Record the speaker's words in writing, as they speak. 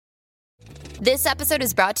This episode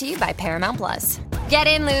is brought to you by Paramount Plus. Get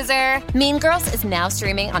in, loser! Mean Girls is now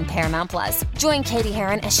streaming on Paramount Plus. Join Katie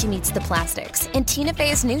Heron as she meets the plastics in Tina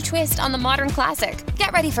Fey's new twist on the modern classic.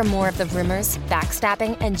 Get ready for more of the rumors,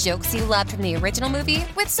 backstabbing, and jokes you loved from the original movie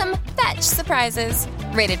with some fetch surprises.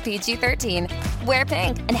 Rated PG-13. Wear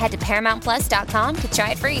pink and head to ParamountPlus.com to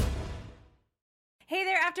try it free. Hey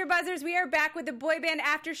there, AfterBuzzers. We are back with the Boy Band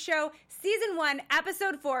After Show, Season 1,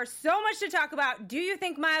 Episode 4. So much to talk about. Do you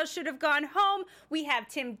think Miles should have gone home? We have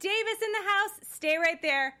Tim Davis in the house. Stay right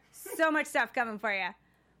there. So much stuff coming for you.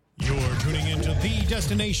 You're tuning into the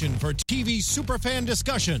destination for TV superfan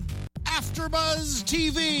discussion, AfterBuzz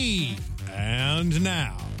TV. And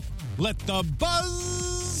now, let the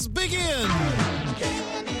buzz begin.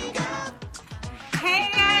 Hey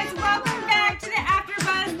guys, welcome back to the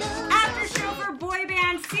AfterBuzz After Show for Boy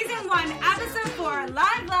Band Season 1, Episode 4,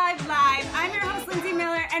 live. I'm your host, Lindsay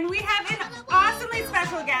Miller, and we have an awesomely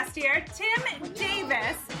special guest here, Tim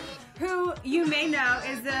Davis, who you may know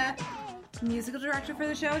is the musical director for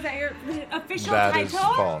the show. Is that your official title? That is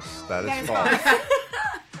false. That is false.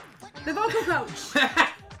 The vocal coach.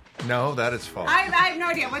 No, that is false. I have no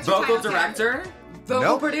idea. What's your Vocal title, director? Vocal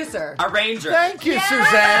Nope. producer. Arranger. Thank you, Vocal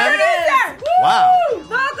Suzanne. producer. Wow. Woo!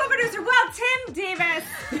 Vocal producer. Well, Tim Davis,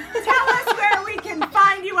 tell us where we can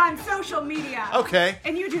find you on social media. Okay.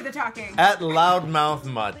 And you do the talking. At Loudmouth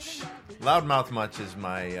Much. Loudmouth Much is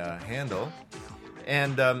my handle.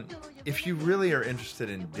 And if you really are interested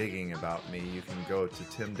in digging about me, you can go to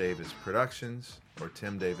Tim Davis Productions or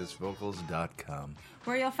TimDavisVocals.com.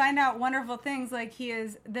 Where you'll find out wonderful things like he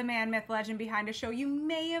is the man, myth, legend behind a show you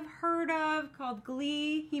may have heard of called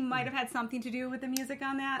Glee. He might have had something to do with the music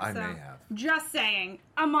on that. I so may have. Just saying,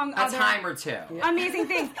 among A other time or two. amazing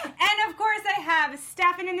things. And of course, I have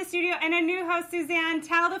Stefan in the studio and a new host, Suzanne.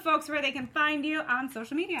 Tell the folks where they can find you on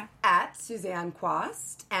social media. At Suzanne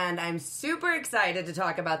Quast. And I'm super excited to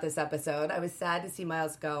talk about this episode. I was sad to see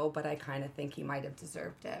Miles go, but I kind of think he might have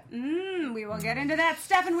deserved it. We will get into that.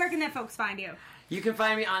 Stefan, where can the folks find you? You can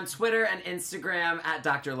find me on Twitter and Instagram at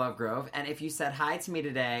Dr. Lovegrove. And if you said hi to me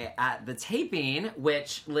today at the taping,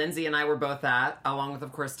 which Lindsay and I were both at, along with,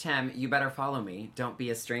 of course, Tim, you better follow me. Don't be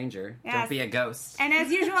a stranger. Yes. Don't be a ghost. And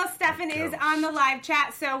as usual, Stefan is on the live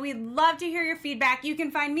chat, so we'd love to hear your feedback. You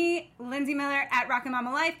can find me, Lindsay Miller, at Rockin'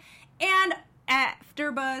 Mama Life, and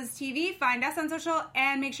AfterBuzz TV. Find us on social,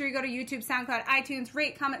 and make sure you go to YouTube, SoundCloud, iTunes,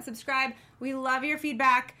 rate, comment, subscribe. We love your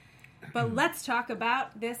feedback. But let's talk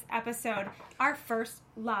about this episode, our first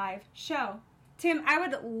live show. Tim, I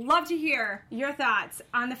would love to hear your thoughts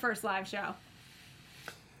on the first live show.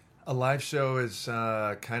 A live show is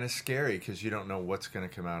kind of scary because you don't know what's going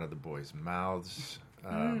to come out of the boys' mouths.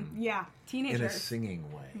 Yeah, teenagers. In a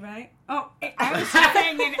singing way. Right? Oh, I was just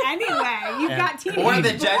saying in any way. You've got teenagers. Or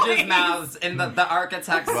the judges' mouths in the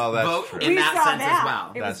architect's Well, that's vote true. in We that saw sense that. as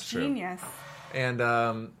well. It That's was true. genius. And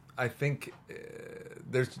I think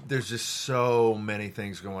there's just so many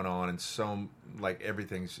things going on, and so like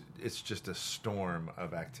it's just a storm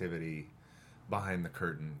of activity behind the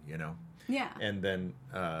curtain, you know. Yeah. And then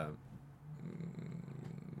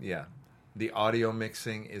the audio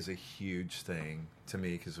mixing is a huge thing to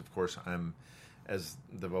me because, of course, I'm as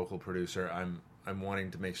the vocal producer, I'm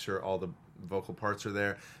wanting to make sure all the vocal parts are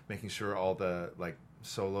there, making sure all the like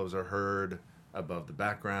solos are heard above the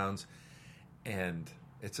backgrounds, and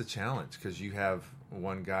it's a challenge because you have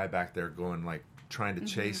one guy back there going like trying to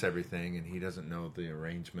chase everything, and he doesn't know the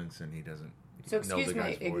arrangements, and he doesn't So know excuse the my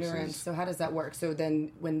guy's ignorance. voices. So how does that work? So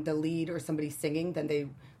then when the lead or somebody's singing, then they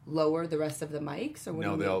lower the rest of the mics? Or what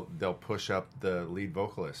No, do you mean? they'll push up the lead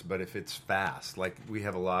vocalist, but if it's fast, like we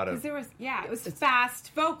have a lot of Because it was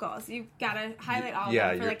fast vocals. You've got to highlight all of them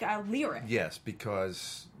for you're- like a lyric. Yes,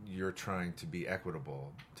 because you're trying to be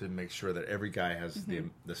equitable to make sure that every guy has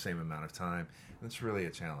the same amount of time. And it's really a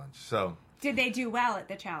challenge. So, Did they do well at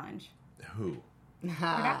the challenge? who?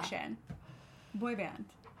 Production. Boy band.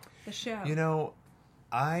 The show. You know,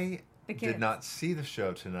 I The kids. did not see the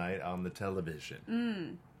show tonight on the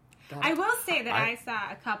television. I will say that I- I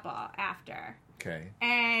saw a couple after. Okay.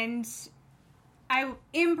 And I,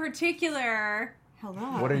 in particular...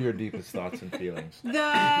 Hello. What are your deepest thoughts and feelings?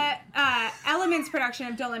 The Elements production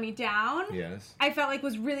of Don't Let Me Down, Yes. I felt like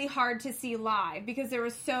was really hard to see live because there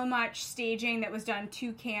was so much staging that was done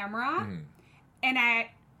to camera. And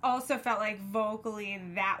I also felt like vocally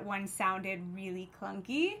that one sounded really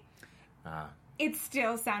clunky. It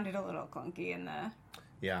still sounded a little clunky in the...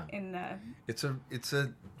 Yeah. It's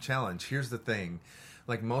a challenge. Here's the thing.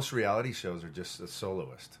 Like most reality shows are just a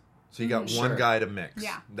soloist. So you got one guy to mix.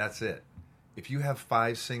 Yeah. That's it. If you have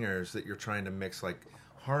 5 singers that you're trying to mix like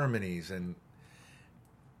harmonies and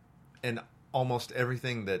almost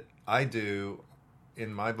everything that I do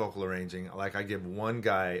in my vocal arranging, like I give one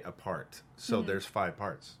guy a part. So there's 5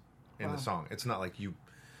 parts in the song. It's not like you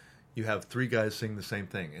have 3 guys sing the same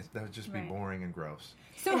thing. That would just be boring and gross.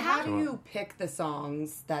 So how do you pick the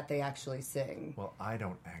songs that they actually sing? Well, I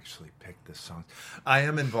don't actually pick the songs. I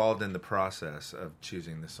am involved in the process of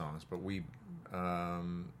choosing the songs, but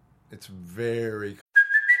it's very...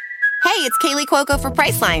 Hey, it's Kaylee Cuoco for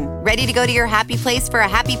Priceline. Ready to go to your happy place for a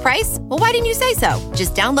happy price? Well, why didn't you say so?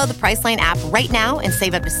 Just download the Priceline app right now and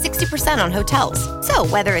save up to 60% on hotels. So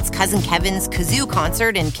whether it's Cousin Kevin's Kazoo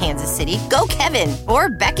Concert in Kansas City, go Kevin, or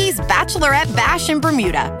Becky's Bachelorette Bash in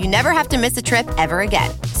Bermuda, you never have to miss a trip ever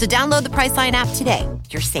again. So download the Priceline app today.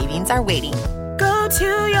 Your savings are waiting. Go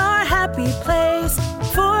to your happy place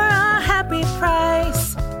for a happy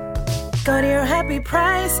price. Go to your happy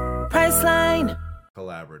price, Priceline.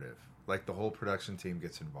 Collaborative. Like the whole production team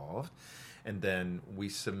gets involved, and then we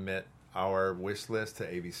submit our wish list to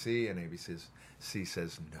ABC, and ABC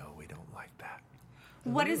says, no, we don't like that.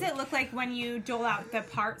 What does it look like when you dole out the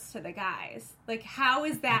parts to the guys? Like, how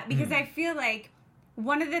is that? Because I feel like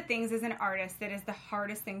one of the things as an artist that is the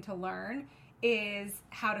hardest thing to learn is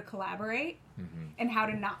how to collaborate and how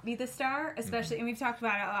to not be the star, especially, and we've talked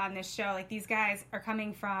about it a lot on this show, like these guys are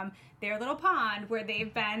coming from their little pond where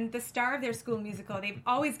they've been the star of their school musical, they've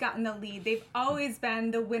always gotten the lead, they've always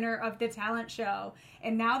been the winner of the talent show,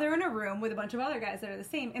 and now they're in a room with a bunch of other guys that are the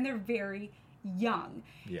same, and they're very young.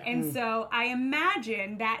 Yeah. And so I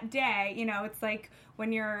imagine that day, it's like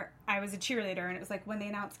when I was a cheerleader, and it was like when they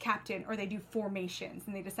announce captain, or they do formations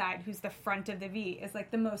and they decide who's the front of the V, is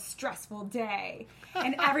like the most stressful day.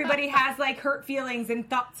 And everybody has like hurt feelings and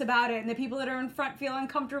thoughts about it, and the people that are in front feel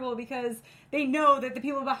uncomfortable because they know that the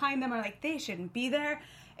people behind them are like, they shouldn't be there.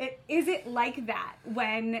 Is it like that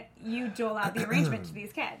when you dole out the arrangement to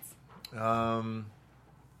these kids?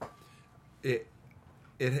 It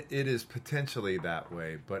is potentially that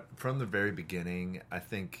way, but from the very beginning, I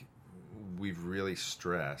think we've really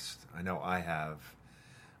stressed, I know I have,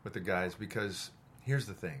 with the guys, because here's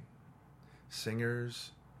the thing.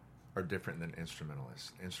 Singers are different than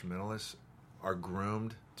instrumentalists. Instrumentalists are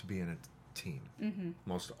groomed to be in a team,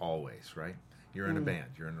 most always, right? You're in a band,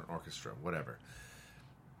 you're in an orchestra, whatever.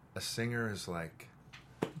 A singer is like,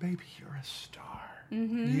 baby, you're a star.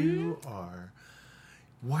 You are...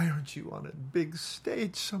 Why aren't you on a big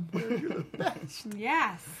stage somewhere? You're the best.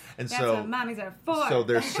 Yes. And that's so, what mommies are for. So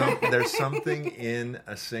there's something in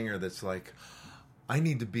a singer that's like, I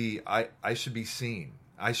should be seen.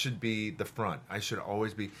 I should be the front. I should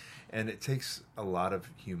always be. And it takes a lot of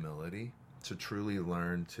humility to truly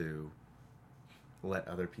learn to let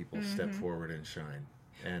other people step forward and shine.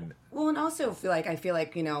 And also I feel like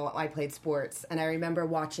I played sports, and I remember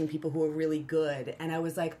watching people who were really good, and I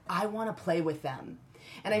was like, I want to play with them.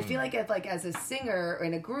 And I feel like if as a singer or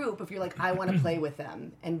in a group, if you're like, I want to play with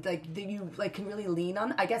them, and you can really lean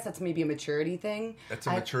on. I guess that's maybe a maturity thing. That's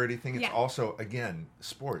a maturity thing. It's also, again,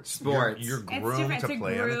 sports. You're groomed to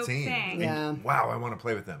play on a team. And, wow, I want to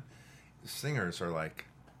play with them. Singers are like,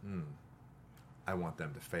 I want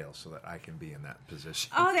them to fail so that I can be in that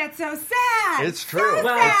position. Oh, that's so sad. It's true. So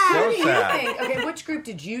sad. It's so sad. Okay, which group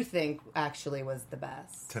did you think actually was the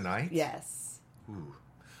best? Tonight? Yes. Ooh.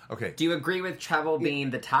 Okay. Do you agree with Treble being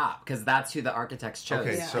the top? Because that's who the architects chose,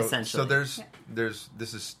 essentially. So there's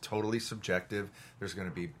this is totally subjective. There's going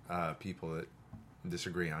to be people that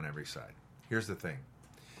disagree on every side. Here's the thing.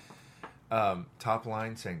 Top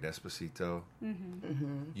line saying Despacito.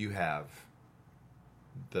 You have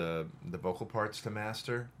the vocal parts to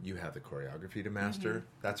master. You have the choreography to master.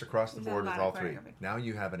 That's across the board with all three. Now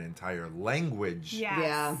you have an entire language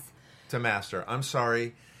to master. I'm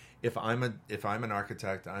sorry. If I'm an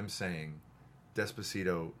architect, I'm saying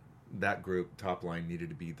Despacito, that group top line needed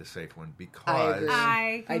to be the safe one because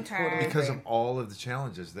I concur. Because of all of the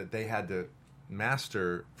challenges that they had to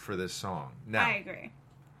master for this song. Now, I agree.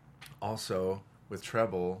 Also, with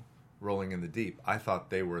Treble, Rolling in the Deep, I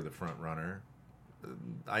thought they were the front runner.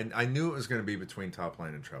 I knew it was going to be between top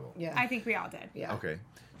line and Treble. Yeah, I think we all did. Yeah. Okay,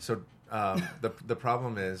 so the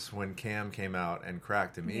problem is when Cam came out and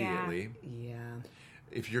cracked immediately. Yeah.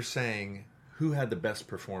 If you're saying who had the best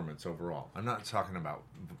performance overall, I'm not talking about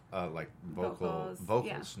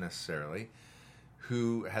vocals necessarily.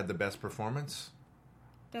 Who had the best performance?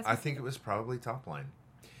 I think it was probably top line.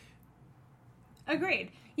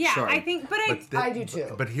 Agreed. Yeah, sure. I think, I do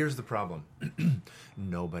too. But here's the problem: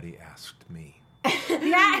 nobody asked me.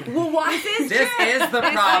 Yeah. Well, why? This is the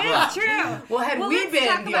problem. This is true. Well, had we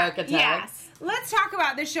been the architects? Yes. Let's talk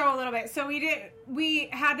about the show a little bit. So we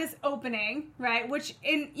had this opening, right? Which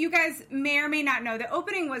you guys may or may not know, the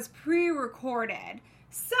opening was pre-recorded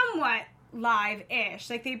somewhat live-ish.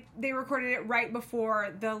 Like they recorded it right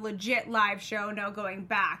before the legit live show No Going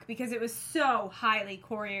Back because it was so highly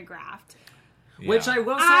choreographed. Which I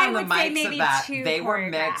will say I on the would say mics maybe of that, too they were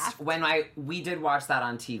choreographed. mixed when we did watch that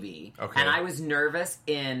on TV. Okay. And I was nervous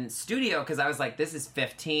in studio because I was like, this is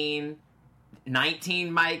 15,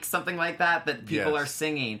 19 mics, something like that people Yes. are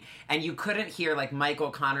singing. And you couldn't hear, like Mike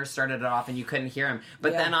O'Connor started it off and you couldn't hear him.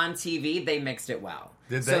 But then on TV, they mixed it well.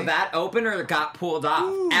 Did So they? that opener got pulled off.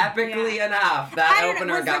 Epically enough, that I don't know,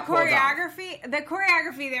 opener was got the pulled off. choreography? The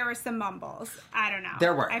choreography, there were some mumbles. I don't know.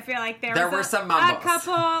 There were. I feel like there were was some mumbles.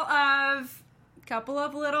 A couple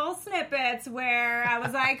of little snippets where I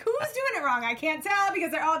was like, who's doing it wrong? I can't tell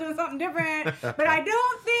because they're all doing something different. But I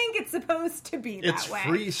don't think it's supposed to be that It's way.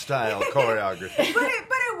 freestyle choreography. But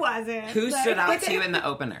it wasn't. Who Like- stood out to you in the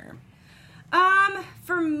opener?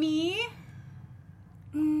 For me,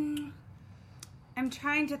 I'm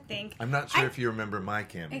trying to think. I'm not sure if you remember my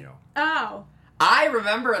cameo. Oh. I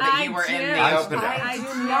remember that I you were in do. the opener. I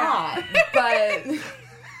do not, but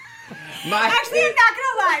Actually, I'm not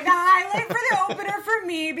gonna lie. The highlight for the opener for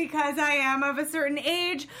me, because I am of a certain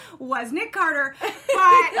age, was Nick Carter. But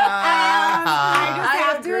I just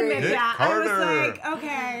have to agree. admit Nick that Carter. I was like,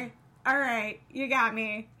 okay, all right, you got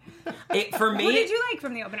me. For me, What did you like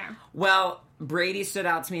from the opener? well, Brady stood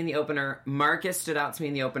out to me in the opener. Marcus stood out to me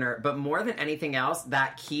in the opener. But more than anything else,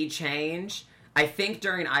 that key change, I think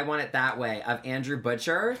during I Want It That Way of Andrew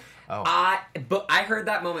Butcher, I heard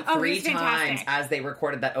that moment three he's times fantastic. as they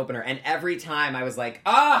recorded that opener. And every time I was like,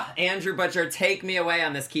 Andrew Butcher, take me away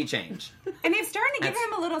on this key change. And they've started to give That's-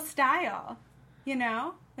 him a little style, you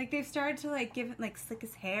know? Like, they've started to, like, give it, like, slick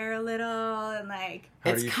his hair a little and, like...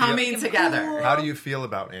 How do It's you coming feel- together. How do you feel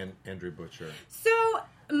about Andrew Butcher? So,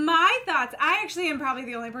 my thoughts, I actually am probably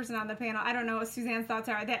the only person on the panel, I don't know what Suzanne's thoughts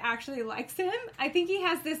are, that actually likes him. I think he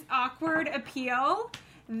has this awkward appeal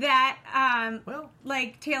that,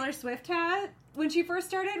 like Taylor Swift had when she first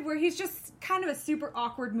started, where he's just kind of a super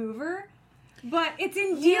awkward mover. But it's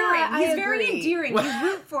endearing. Yeah, I He's very agree. endearing. You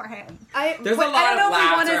root for him. There's but a lot I of don't know if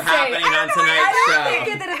we laughter wanna happening on tonight's I show. don't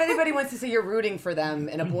think that if anybody wants to say you're rooting for them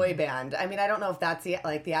in a boy band, I mean, I don't know if that's the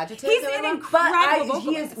adjective. He's that we an want, incredible but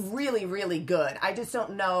he is vocalist. really, really good. I just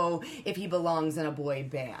don't know if he belongs in a boy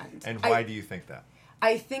band. And why do you think that?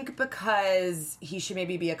 I think because he should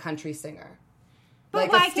maybe be a country singer. But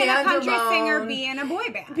Like why can a country standalone- singer be in a boy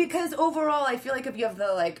band? Because overall, I feel like if you have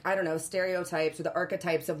the, like, I don't know, stereotypes or the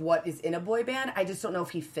archetypes of what is in a boy band, I just don't know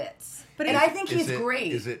if he fits. But and is- I think he's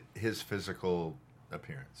great. Is it his physical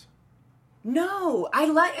appearance? No, I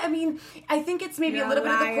think it's maybe You're a little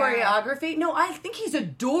bit of the a liar. choreography. No, I think he's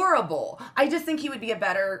adorable. I just think he would be a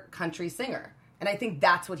better country singer. And I think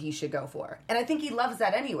that's what he should go for. And I think he loves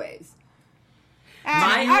that anyways.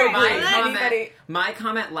 My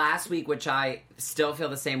comment last week, which I still feel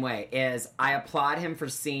the same way, is I applaud him for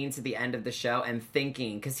seeing to the end of the show and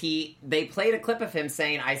thinking, because they played a clip of him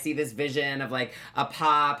saying, I see this vision of like a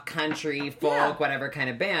pop, country, folk, whatever kind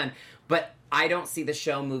of band, but I don't see the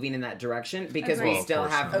show moving in that direction because Agreed. we Well, still of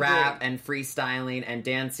course have not. rap Agreed. and freestyling and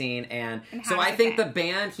dancing, and so how I to think sing. the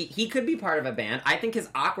band, he could be part of a band. I think his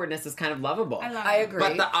awkwardness is kind of lovable. I love I it. agree.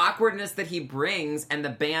 But the awkwardness that he brings and the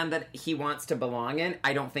band that he wants to belong in,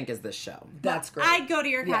 I don't think is this show. That's great. I'd go to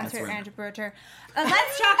your Yeah, concert, that's right. Andrew Butcher.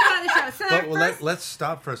 Let's talk about the show. So Let's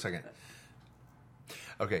stop for a second.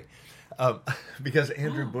 Okay. Because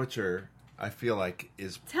Andrew Butcher, I feel like,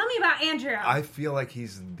 is... tell me about Andrew. I feel like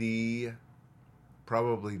he's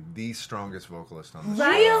probably the strongest vocalist on the show.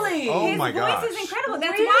 Really? Oh His my voice gosh. is incredible.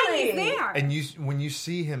 That's why he's Really? there. And when you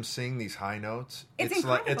see him sing these high notes, It's it's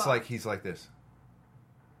incredible. like he's like this.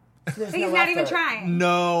 There's He's no not even effort. trying.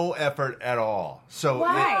 No effort at all. So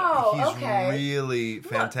Wow, he's okay. really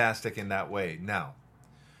fantastic in that way. Now,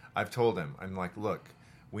 I've told him, I'm like, look,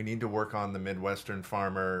 we need to work on the Midwestern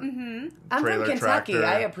farmer I'm trailer from Kentucky. tractor.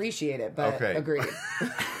 I appreciate it, but Okay. agreed.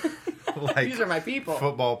 like These are my people.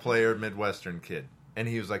 football player, Midwestern kid. And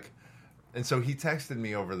he was like, and so he texted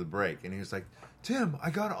me over the break, and he was like, Tim, I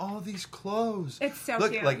got all these clothes. It's so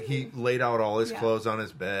Look, cute. like he laid out all his Yeah. clothes on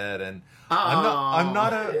his bed, and I'm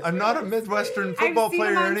not a Midwestern football I've seen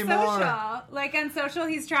player him on anymore. social. Like on social,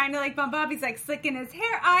 he's trying to like bump up. He's like slicking his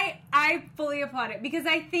hair. I fully applaud it because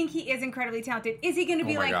I think he is incredibly talented. Is he going to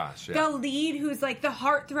be my like gosh, yeah. the lead who's like the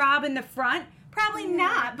heartthrob in the front? Probably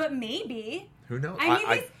not, but maybe. Who knows? I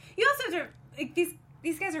mean, you also have to, like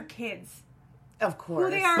these guys are kids. Of course. who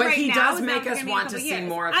they are But right he now does is not make gonna us be in a want to couple see years.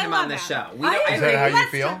 more of I him love on the that. show. I agree. Is that how you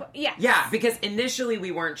Let's feel? talk- yeah. Yeah, because initially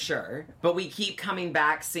we weren't sure, but we keep coming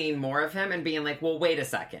back, seeing more of him, and being like, "Well, wait a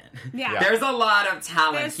second. Yeah. There's a lot of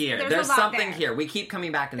talent here. there's There's a lot something there. here." We keep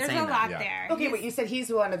coming back and There's saying a lot that. there. Okay, He's- but you said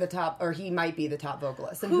he's one of the top, or he might be the top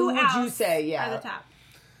vocalist. And who who would you else say? are Yeah. the top?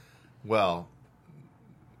 Well,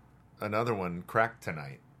 another one cracked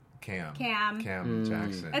tonight. Cam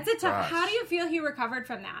Jackson. It's a tough. Gosh. How do you feel he recovered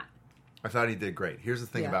from that? I thought he did great. Here's the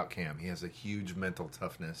thing Yeah. about Cam. He has a huge mental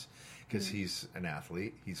toughness because he's an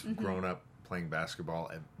athlete. He's grown up playing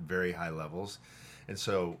basketball at very high levels. And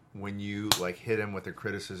so when you like hit him with a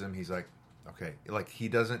criticism, he's like, okay, like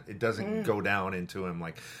it doesn't go down into him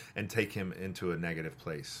like and take him into a negative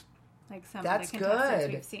place. Like some That's of the contestants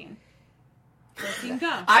good. we've seen. Let's see him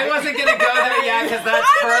go. I wasn't going to go there yet because that's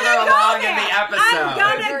I'm further gonna go along in there. the episode. I'm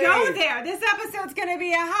gonna go Agreed. there. This episode's gonna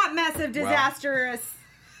be a hot mess of disastrous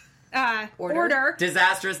order.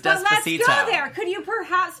 Disastrous But let's Despacito. go there. Could you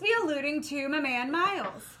perhaps be alluding to my man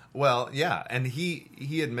Miles? Well, yeah, and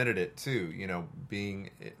he admitted it too. You know, being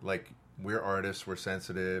like we're artists, we're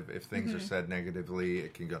sensitive. If things are said negatively,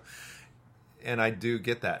 it can go. And I do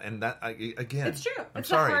get that, and that again, It's true. I'm It's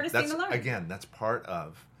the sorry. hardest thing That's to learn. again, that's part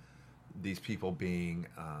of these people being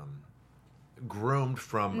groomed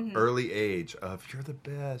from early age. Of you're the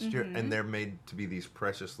best, and they're made to be these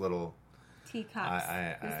precious little. Teacups.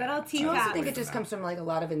 These little I also teacups. think it just comes from like a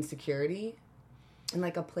lot of insecurity, and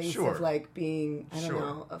like a place Sure. of like being, I don't Sure.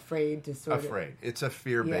 know, afraid to sort of. Afraid. It's a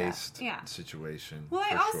fear-based Yeah. situation. Well,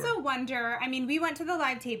 I for also sure. wonder. I mean, we went to the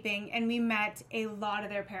live taping and we met a lot of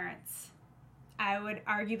their parents. I would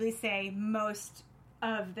arguably say most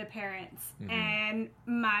of the parents, and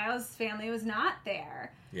Miles' family was not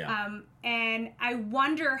there. Yeah. And I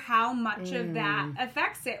wonder how much of that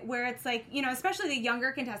affects it. Where it's like, you know, especially the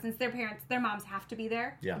younger contestants, their parents, their moms have to be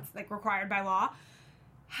there. Yeah. It's like required by law.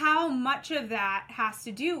 How much of that has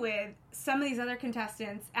to do with some of these other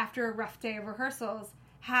contestants after a rough day of rehearsals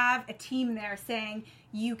have a team there saying,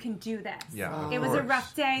 you can do this. Yeah, of It was a course.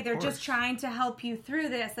 rough day. They're Of just course. trying to help you through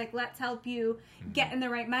this. Like, let's help you get in the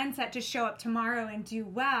right mindset to show up tomorrow and do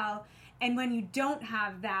well. And when you don't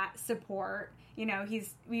have that support, you know,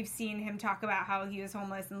 we've seen him talk about how he was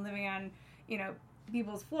homeless and living on, you know,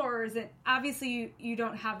 people's floors. And obviously you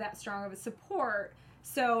don't have that strong of a support.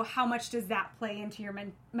 So how much does that play into your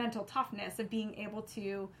mental toughness of being able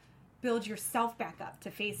to build yourself back up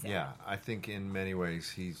to face it? Yeah, I think in many ways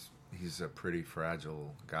he's a pretty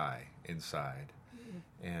fragile guy inside,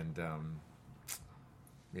 and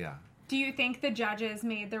yeah. Do you think the judges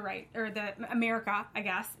made the right, or the America, I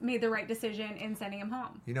guess, made the right decision in sending him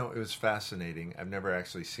home? You know, it was fascinating. I've never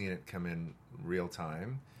actually seen it come in real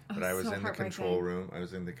time, but I was so in the heartbreaking. control room. I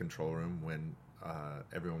was in the control room when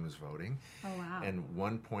everyone was voting. Oh, wow. And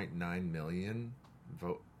 1.9 million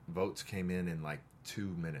votes came in like 2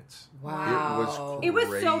 minutes. Wow. It was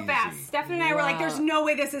so crazy. fast. Steph and I were like, there's no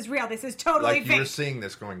way this is real. This is totally Like fake. you were seeing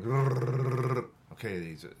this going, okay,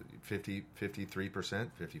 these 53%, 54%,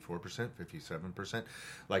 57%,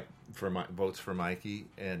 like for my votes for Mikey,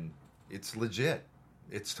 and it's legit.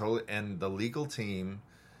 It's totally, and the legal team,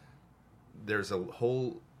 there's a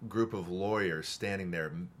whole group of lawyers standing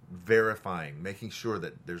there verifying, making sure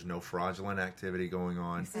that there's no fraudulent activity going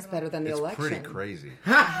on. This is better than the It's election. pretty crazy.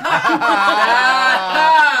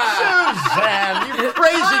 Suzanne, you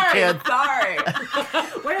crazy kid. Sorry.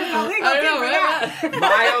 Where's the legal team for that?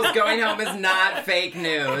 Miles going home is not fake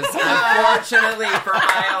news, unfortunately for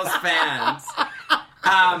Miles fans.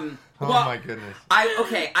 Oh Well, my goodness.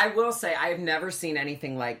 I will say I have never seen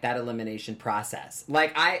anything like that elimination process.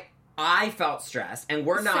 Like I felt stressed, and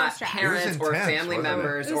we're So not stressed. parents It was or intense, family wasn't it?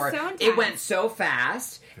 members, It was or so it intense. went so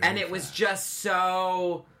fast, and it was fast. just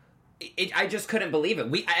so. I just couldn't believe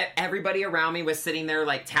it. Everybody around me was sitting there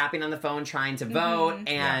like tapping on the phone trying to vote,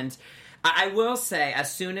 and I will say,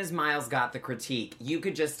 as soon as Miles got the critique, you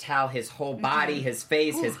could just tell his whole body, his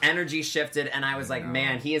face, his energy shifted, and I was like,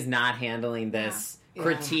 man, he is not handling this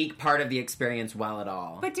critique part of the experience well at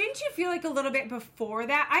all. But didn't you feel like a little bit before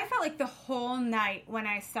that? I felt like the whole night when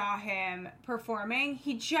I saw him performing,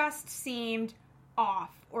 he just seemed off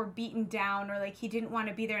or beaten down, or like he didn't want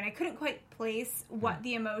to be there, and I couldn't quite place what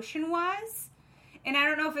the emotion was. And I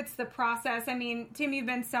don't know if it's the process. I mean, Tim, you've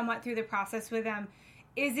been somewhat through the process with him.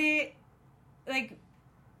 Is it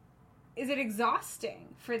exhausting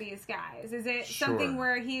for these guys? Is it something Sure.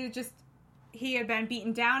 where he had been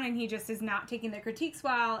beaten down and he just is not taking the critiques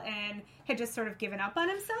well and had just sort of given up on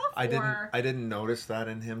himself? I didn't notice that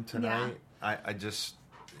in him tonight. I just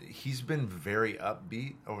he's been very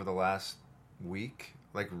upbeat over the last week.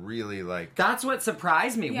 like really like. That's what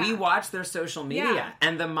surprised me. Yeah. We watched their social media, Yeah.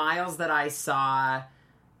 and the Miles that I saw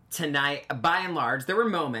tonight, by and large, there were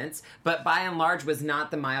moments, but by and large was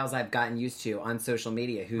not the Miles I've gotten used to on social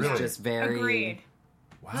media, who's Really? just very... Agreed.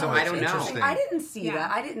 Wow, So I that's don't know. interesting. I didn't see Yeah.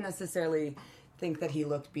 that. I didn't necessarily think that he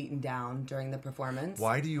looked beaten down during the performance.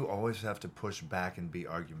 Why do you always have to push back and be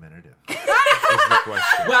argumentative? Is the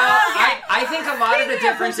question. Well, I think a lot of the Speaking of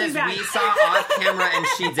difference is pushing we back. saw off camera and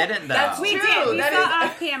she didn't, though. That's We True, did. We that saw is-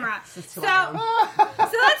 off camera. So wild.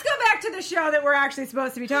 let's go back to the show that we're actually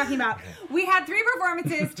supposed to be talking about. We had 3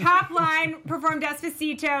 performances. Top Line performed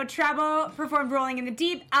Despacito. Treble performed Rolling in the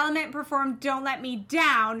Deep. Element performed Don't Let Me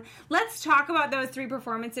Down. Let's talk about those 3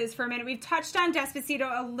 performances for a minute. We've touched on Despacito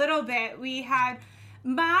a little bit. We had...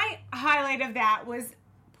 My highlight of that was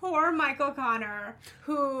poor Michael Connor,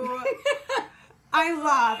 who... I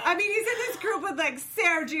love. I mean, he's in this group with like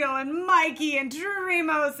Sergio and Mikey and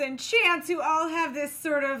Dreamos and Chance, who all have this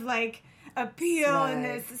sort of like appeal and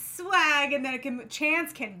Swag. this swag, and then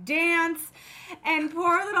Chance can dance, and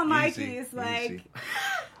poor little Mikey Easy, is like, easy.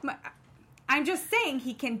 I'm just saying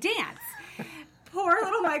he can dance. Poor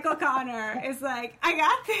little Michael Connor is like, I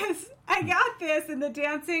got this, and the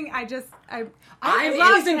dancing, I think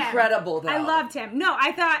loved he's him. incredible, though. I loved him. No,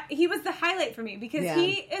 I thought he was the highlight for me because Yeah.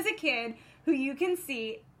 he is a kid who you can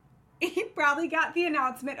see. He probably got the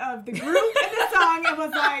announcement of the group and the song and was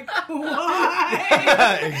like,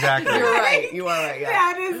 what? Exactly. You're right. You are right. Yeah.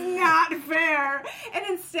 That is not fair. And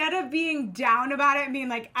instead of being down about it and being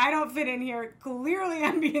like, I don't fit in here, clearly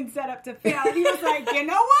I'm being set up to fail, he was like, you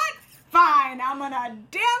know what? Fine, I'm going to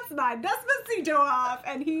dance my Despacito off.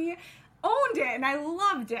 And he owned it, and I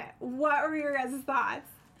loved it. What were your guys' thoughts?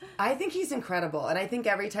 I think he's incredible, and I think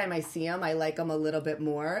every time I see him, I like him a little bit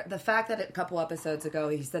more. The fact that a couple episodes ago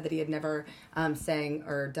he said that he had never sang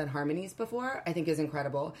or done harmonies before, I think is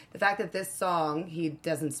incredible. The fact that this song, he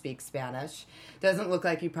doesn't speak Spanish, doesn't look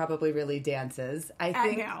like he probably really dances. I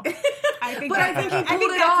think, know. I think but I think he I pulled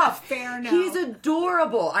think it that's a off. fair no. He's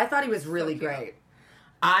adorable. I thought he was really great.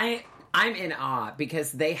 I'm in awe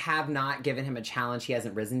because they have not given him a challenge he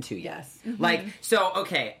hasn't risen to yet. Yes. Like, so,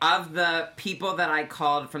 okay, of the people that I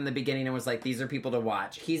called from the beginning and was like, these are people to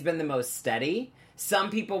watch, he's been the most steady. Some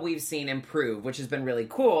people we've seen improve, which has been really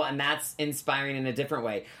cool, and that's inspiring in a different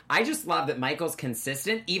way. I just love that Michael's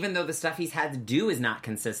consistent, even though the stuff he's had to do is not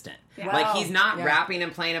consistent. Yeah. Like, he's not Yeah. rapping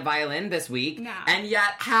and playing a violin this week, No. and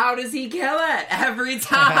yet, how does he kill it every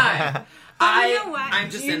time? you know what? I'm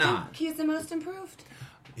just Do you in awe. think he's the most improved?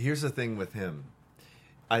 Here's the thing with him.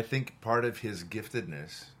 I think part of his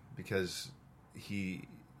giftedness, because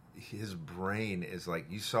his brain is like,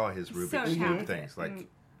 you saw his So Rubik's Cube talented. things. Like,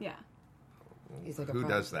 Yeah. He's like a who pro.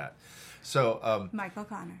 does that? So, Michael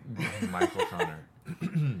Connor. Michael Connor.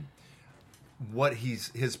 What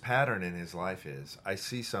his pattern in his life is, I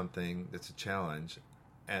see something that's a challenge,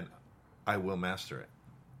 and I will master it.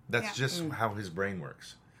 That's Yeah. just how his brain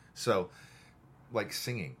works. So, like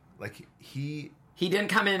singing, like He didn't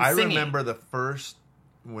come in I singing. remember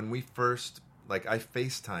when we first, like, I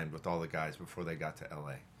FaceTimed with all the guys before they got to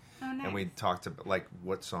LA. Oh, nice. And we talked about, like,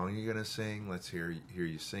 what song are you going to sing? Let's hear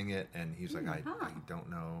you sing it. And he's like, I don't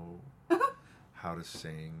know how to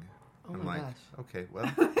sing. Oh I'm my like, gosh. okay,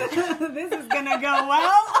 well, This is going to go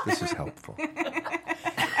well. this is helpful.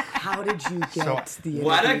 How did you get So, the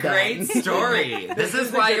What a interview great done? story. This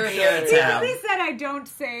is why you're here, He Tim. really said I don't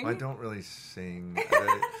sing. I don't really sing.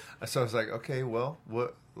 So I was like, okay, well,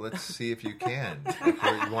 let's see if you can.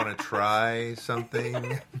 Like, you want to try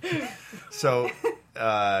something? So,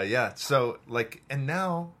 yeah. So, like, and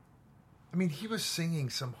now, I mean, he was singing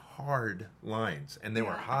some hard lines, and they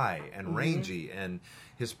were high and rangy, and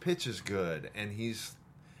his pitch is good, and he's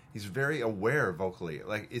very aware vocally.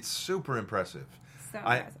 Like, it's super impressive. So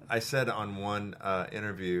impressive. I said on one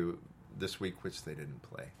interview this week, which they didn't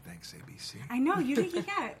play. Thanks, ABC. I know, you think he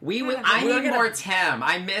got it. I need more Tim.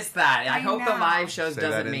 I missed that. I hope the know. live shows Say that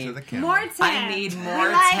doesn't into mean the camera. More Tim. I need more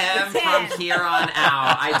We like Tim the from here on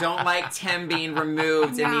out. I don't like Tim being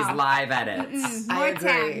removed in No. these live edits. More I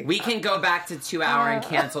agree. Tim. We can go back to 2 hour and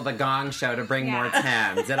cancel the Gong Show to bring more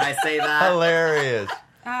Yeah. Tim. Did I say that? Hilarious.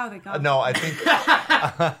 Oh, they go. No, I think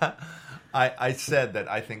I said that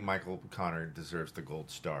I think Michael Connor deserves the gold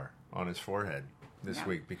star on his forehead this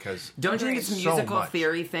week because Don't you think it's a so musical much.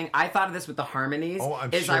 theory thing? I thought of this with the harmonies. Oh,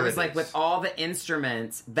 I'm is sure I was it like, is. with all the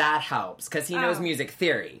instruments, that helps because he knows Oh. music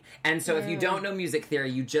theory. And so if you don't know music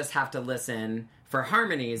theory, you just have to listen for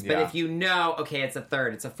harmonies. But Yeah. if you know, okay, it's a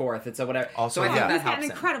third, it's a fourth, it's a whatever. Also, so I think yeah. that He's got helps an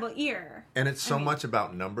him. incredible ear. And it's so much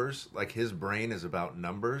about numbers. Like his brain is about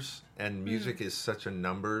numbers, and music is such a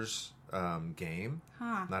numbers game.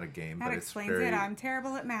 Huh. Not a game, That but it's explains very... it. I'm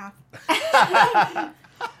terrible at math.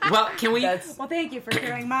 Well, can we... Well, thank you for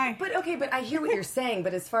hearing my... But I hear what you're saying,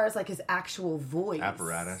 but as far as like his actual voice.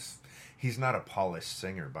 apparatus. He's not a polished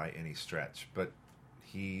singer by any stretch, but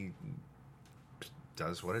he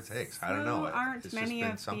does what it takes. I don't know. Aren't It's many just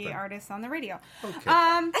been of the something. artists on the radio. Okay.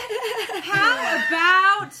 How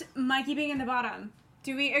about Mikey being in the bottom?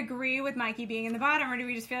 Do we agree with Mikey being in the bottom, or do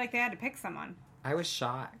we just feel like they had to pick someone? I was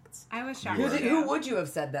shocked. I was shocked. Who would you have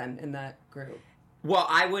said then in that group? Well,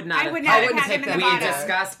 I would not. I would not have had him in the We bottom.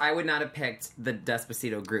 discussed. I would not have picked the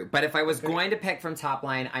Despacito group. But if I was going to pick from top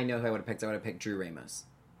line, I know who I would have picked. I would have picked Drew Ramos.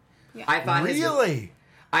 Yeah. I thought Really?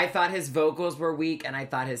 I thought his vocals were weak, and I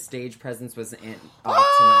thought his stage presence was off tonight.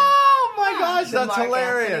 Oh my gosh, The that's Mark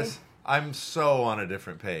hilarious. Anthony. I'm so on a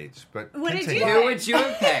different page. But What did continue. you Who would you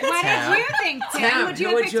have picked? What Tim? did you think, Tim? Would you who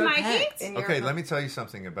have would picked you have Mikey? picked? In your Okay, let me tell you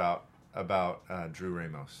something about Drew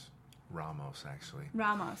Ramos. Ramos, actually.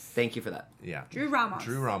 Ramos. Thank you for that. Yeah. Drew Ramos.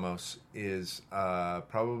 Drew Ramos is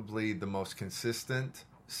probably the most consistent,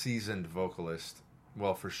 seasoned vocalist,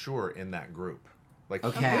 well, for sure, in that group. Like,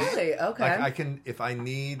 Okay. Really? Okay. Like, I can, if I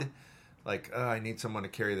need, like, I need someone to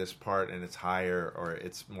carry this part and it's higher or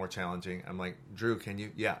it's more challenging, I'm like, Drew, can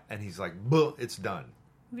you? Yeah. And he's like, buh, it's done.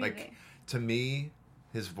 Like, Really? to me,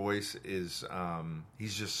 his voice is,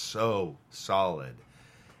 he's just so solid.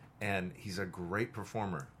 And he's a great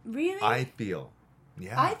performer. Really? I feel.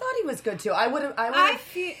 Yeah. I thought he was good too. I would have. I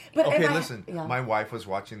feel... But Okay, if listen. yeah. My wife was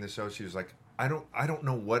watching the show. She was like, I don't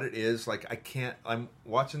know what it is. Like, I can't. I'm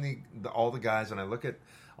watching all the guys, and I look at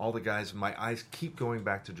all the guys. My eyes keep going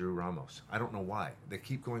back to Drew Ramos. I don't know why. They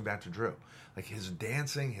keep going back to Drew. Like his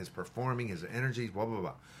dancing, his performing, his energy, blah blah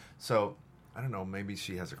blah. So I don't know. Maybe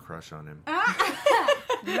she has a crush on him.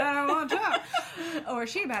 I won't talk. Or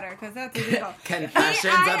she better, because that's illegal.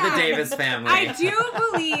 Confessions of the Davis family. I do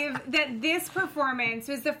believe that this performance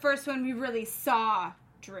was the first one we really saw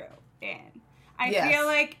Drew in. I Yes. feel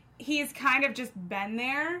like he's kind of just been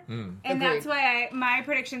there. And Agreed. that's why my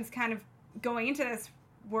predictions kind of going into this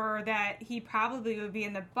were that he probably would be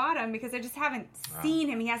in the bottom because I just haven't seen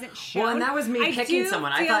him. He hasn't shown. Well, and that was me I picking do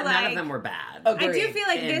someone. I feel thought none like- of them were bad. Agreed. I do feel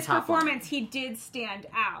like in this top line. performance, he did stand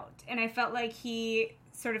out. And I felt like he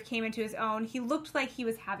sort of came into his own. He looked like he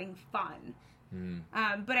was having fun.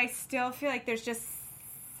 But I still feel like there's just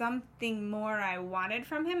something more I wanted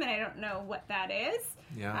from him, and I don't know what that is.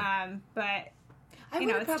 Yeah. But, I you would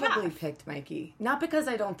know, have it's probably tough. picked Mikey. Not because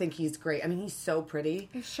I don't think he's great. I mean, he's so pretty.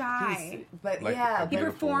 He's shy. But Like yeah, a He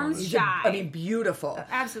beautiful performs woman. shy. I mean, beautiful.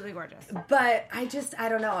 Absolutely gorgeous. But I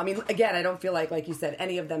don't know. I mean, again, I don't feel like you said,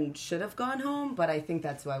 any of them should have gone home, but I think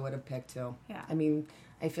that's who I would have picked too. Yeah. I mean,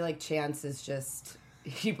 I feel like Chance is just,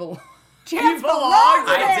 he belongs. Chance belongs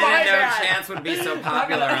I there. didn't know Chance would be so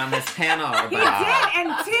popular on this panel. He But did,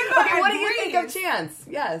 and Tim Okay, what do you think of agrees. Chance?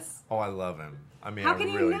 Yes. Oh, I love him. I mean, How I can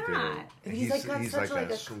you really not? do. He's like got he's such like like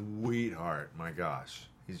a a- sweetheart. My gosh,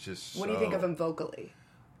 he's just. What do you think of him vocally?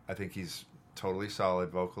 I think he's totally solid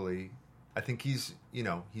vocally. I think he's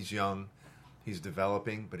he's young, he's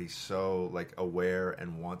developing, but he's so like aware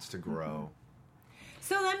and wants to grow.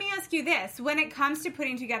 So let me ask you this. When it comes to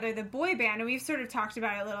putting together the boy band, and we've sort of talked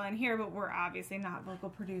about it a little in here, but we're obviously not vocal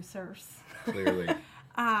producers. Clearly,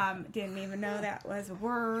 Didn't even know that was a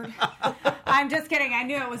word. I'm just kidding. I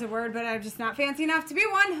knew it was a word, but I'm just not fancy enough to be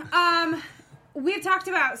one. We've talked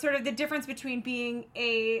about sort of the difference between being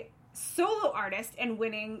a solo artist and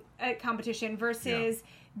winning a competition versus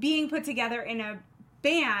being put together in a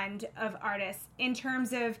band of artists in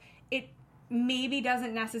terms of it maybe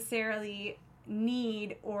doesn't necessarily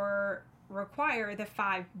need or require the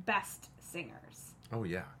 5 best singers. oh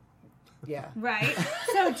yeah. Yeah. Right?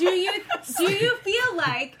 So do you feel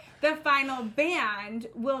like the final band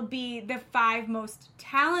will be the 5 most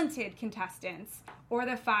talented contestants or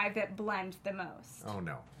the 5 that blend the most? Oh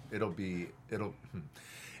no, it'll be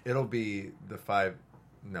the 5.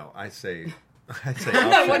 No, I say option,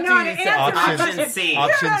 What do you say? Option C.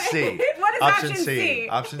 Option C. What is option C?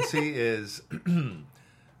 Option C is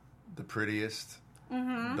the prettiest,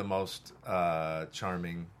 the most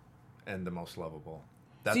charming, and the most lovable.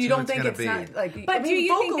 That's So you who don't think gonna it's be. not like? But I mean, do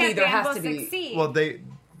you think vocally that there band has will to be? succeed? Well,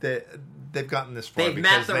 they've gotten this far they've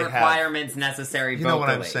because met the they requirements necessary have. You vocally. know what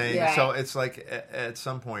I'm saying? Yeah. So it's like at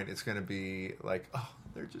some point it's going to be like, oh,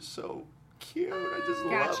 they're just so cute. I just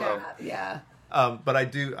Gotcha. love them. Yeah. But I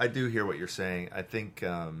do hear what you're saying. I think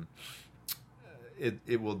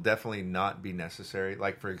it will definitely not be necessary.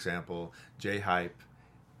 Like for example, J-Hype,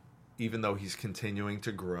 even though he's continuing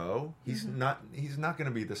to grow, he's not going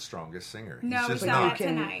to be the strongest singer. No, he's we just saw not. that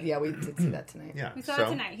tonight. Yeah, we did see that tonight. Yeah. We saw so, that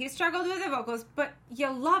tonight. He struggled with the vocals, but you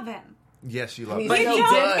love him. Yes, you love He's it. But so he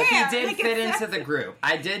good. did Like, fit it's- into the group.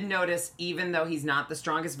 I did notice, even though he's not the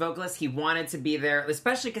strongest vocalist, he wanted to be there,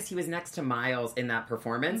 especially because he was next to Miles in that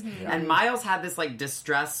performance. And Miles had this like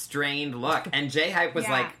distressed, strained look, and J-Hype was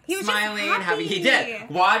Yeah. like He was just smiling, happy. He did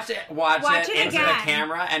watch it into the again.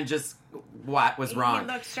 camera, and just what was wrong. He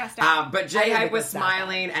looked stressed out. But I J-Hype think was it's that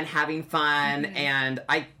smiling and having fun, and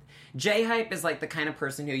J-Hype is like the kind of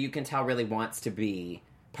person who you can tell really wants to be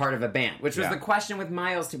part of a band, which was Yeah. the question with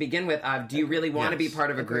Miles to begin with. Do you really want to be Yes.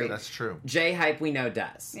 part of a group? That's true. J-Hype, we know,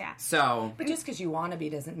 does. Yeah. So, But just because you want to be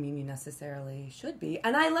doesn't mean you necessarily should be.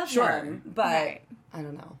 And I love Sure. him, but Right. I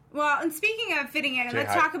don't know. Well, and speaking of fitting in, and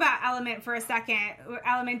let's J-Hype. talk about Element for a second.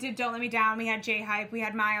 Element did Don't Let Me Down. We had J-Hype. We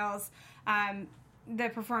had Miles. The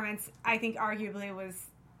performance, I think, arguably was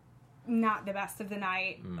not the best of the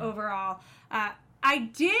night overall. I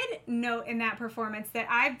did note in that performance that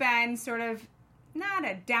I've been sort of not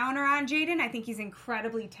a downer on Jaden. I think he's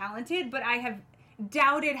incredibly talented, but I have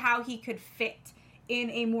doubted how he could fit in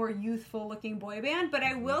a more youthful looking boy band. But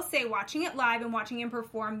I will say, watching it live and watching him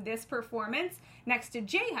perform this performance next to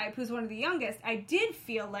J-Hype, who's one of the youngest, I did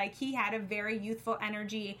feel like he had a very youthful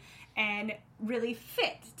energy and really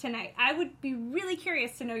fit tonight. I would be really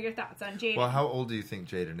curious to know your thoughts on Jaden. Well, how old do you think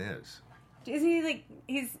Jaden is? Isn't he like,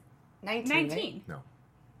 he's 19. 19? No,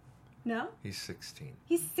 No? he's 16.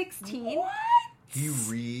 He's 16? What? He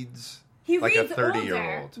reads He like reads a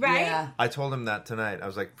 30-year-old. older, right? Yeah. I told him that tonight. I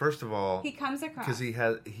was like, first of all, He comes across. because he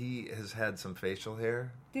has had some facial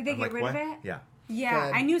hair. Did they I'm get like, rid of what? it? Yeah. Yeah,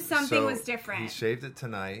 Good. I knew something So was different. He shaved it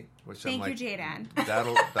tonight, which Thank I'm like, you, Jaden.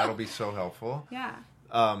 that'll be so helpful. Yeah.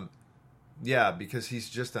 Yeah, because he's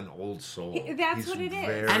just an old soul. That's He's what it is.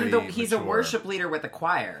 very and he's a mature. worship leader with a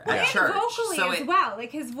choir at And church. vocally so as well.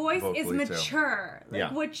 Like, his voice is Vocally, too. mature. Like,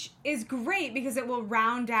 Yeah. which is great because it will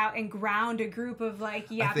round out and ground a group of,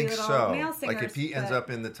 like, I yappy think little so. male singers. Like if he ends but- up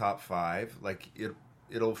in the top 5, like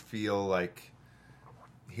it'll feel like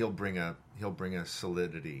he'll bring a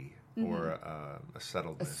solidity or a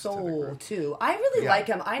settledness A to the soul group. too. I really Yeah. like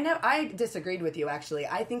him. I disagreed with you actually.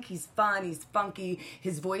 I think he's fun. He's funky.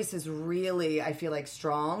 His voice is really, I feel like,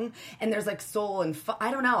 strong. And there's like soul and I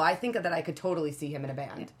don't know. I think that I could totally see him in a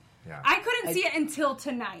band. Yeah. I couldn't see it until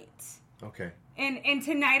tonight. Okay. And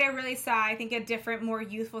tonight I really saw, I think, a different, more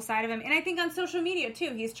youthful side of him. And I think on social media,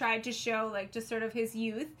 too, he's tried to show, like, just sort of his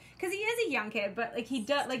youth. Because he is a young kid, but, like, he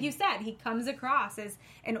does, like you said, he comes across as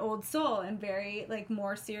an old soul and very, like,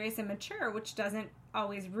 more serious and mature, which doesn't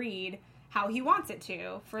always read how he wants it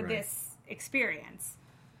to for Right. this experience.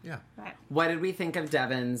 Yeah. But What did we think of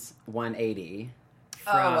Devin's 180?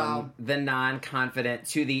 Oh, From wow. the non-confident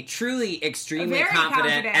to the truly extremely Very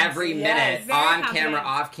confident, confident. every Yes. minute, Very on confident. camera,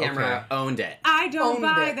 off camera, Okay. owned it. I don't Owned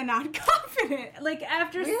buy it. the non-confident. Like,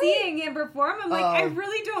 after Really? seeing him perform, I'm like, I Oh.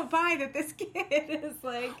 really don't buy that this kid is,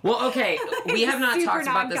 like... Well, okay, we have not Super talked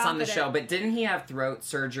about this on the non-confident. show, but didn't he have throat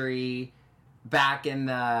surgery back in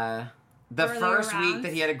the Earlier first week rounds?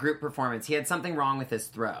 that he had a group performance? He had something wrong with his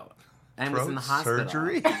throat and was in the Throat hospital.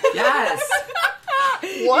 surgery? Yes.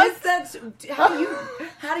 What?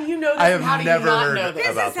 How do you know this? I have and how do never you not heard know of this?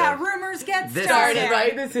 This about is how that. rumors get This started. is-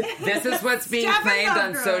 Right? This is, This is what's being Stefan claimed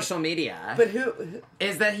on Lovegrove. social media. but who?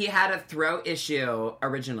 Is that he had a throat issue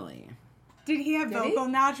originally. Did he have Did he? vocal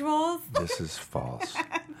nodules? This is false.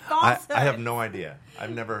 Falsehood. I have no idea. I've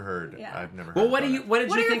never heard. Yeah. I've never. Well, heard what about do you it. what did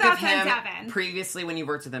What you are your think of thoughts on him Devin? previously when you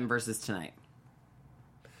worked with him versus tonight?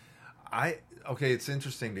 Okay, it's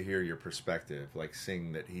interesting to hear your perspective, like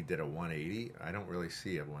seeing that he did a 180. I don't really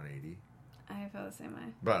see a 180, I feel the same way.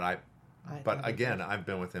 but again, I've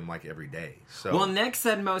been with him like every day. So Well, Nick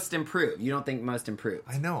said most improved. You don't think most improved?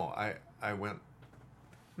 I know. I went.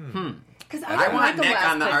 Because I didn't want like him Nick last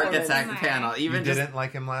on the performance. architect Right. panel. You Even just didn't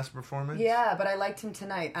like him last performance? Yeah, but I liked him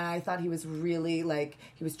tonight, and I thought he was really like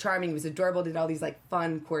he was charming. He was adorable. Did all these like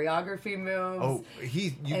fun choreography moves. Oh,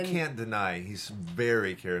 you And- can't deny he's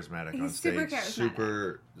very charismatic on He's stage. super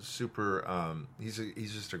charismatic. Super.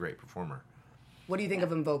 He's just a great performer. What do you think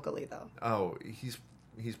of him vocally, though? Oh, he's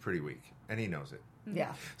pretty weak, and he knows it.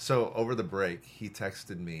 Yeah. So over the break, he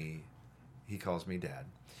texted me. He calls me Dad.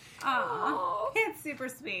 Aw, it's super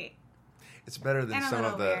sweet. It's better than And a some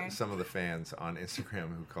little of the weird. some of the fans on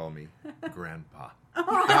Instagram who call me Grandpa. No,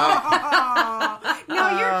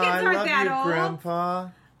 your kids I aren't love that you, old. Grandpa.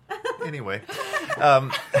 Anyway,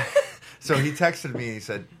 so he texted me. He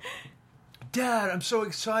said, "Dad, I'm so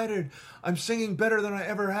excited. I'm singing better than I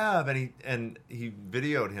ever have." And he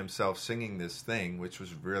videoed himself singing this thing, which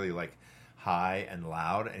was really like high and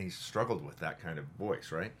loud, and he struggled with that kind of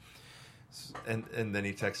voice, right? And then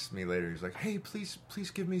he texts me later. He's like, "Hey, please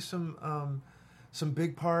give me some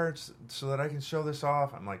big parts so that I can show this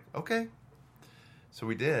off." I'm like, "Okay." So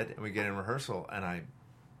we did, and we get in rehearsal, and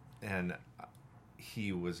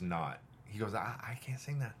he was not. He goes, I can't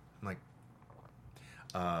sing that. I'm like,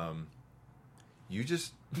 you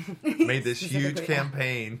just made this huge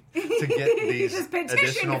campaign to get these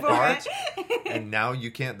additional parts, and now you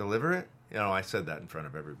can't deliver it? I said that in front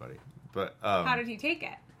of everybody. But how did he take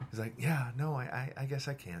it? He's like, yeah, no, I guess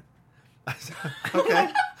I can't. I said,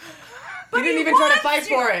 okay. He didn't even try to fight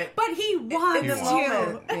for it. But he wants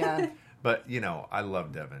to. Yeah. But I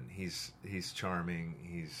love Devin. He's charming.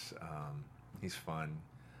 He's fun.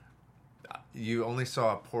 You only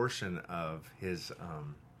saw a portion of his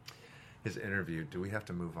interview. Do we have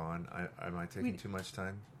to move on? Am I taking too much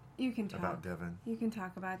time? You can talk about Devin. You can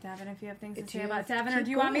talk about Devin if you have things to say about Devin, or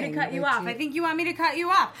do you want me to cut you off? I think you want me to cut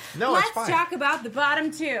you off. No, Let's it's fine. talk about the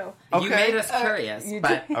bottom two. Okay. You made us curious,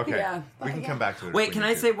 but okay, yeah. We can come back to it. Wait, can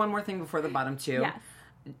I say one more thing before the bottom two? Yes.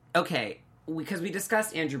 Okay. Because we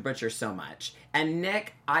discussed Andrew Butcher so much, and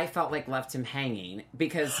Nick, I felt like left him hanging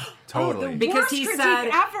because totally because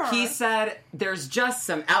he said there's just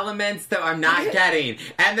some elements that I'm not getting,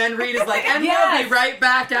 and then Reed is like, and we'll be right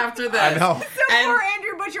back after this. I know. So poor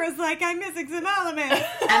Andrew Butcher was like, I'm missing some elements,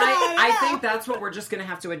 and I think that's what we're just gonna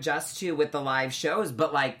have to adjust to with the live shows.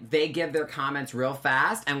 But like they give their comments real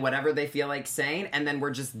fast and whatever they feel like saying, and then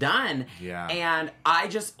we're just done. Yeah. And I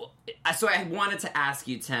wanted to ask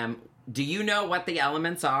you, Tim. Do you know what the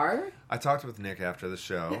elements are? I talked with Nick after the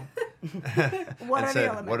show. What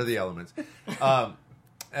are the elements?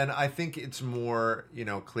 And I think it's more,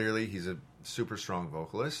 clearly he's a super strong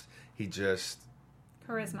vocalist. He just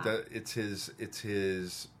charisma. It's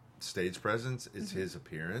his stage presence. It's his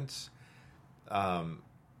appearance.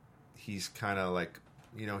 He's kind of like,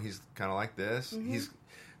 he's kind of like this.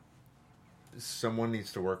 Someone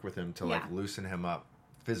needs to work with him to loosen him up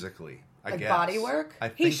physically. I guess. Body work? I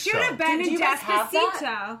think he should have been in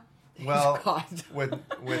Despacito. Well, with it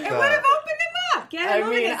would have opened him up.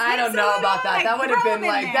 I don't know about that. That would have been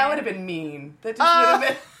that would have been mean. That just would have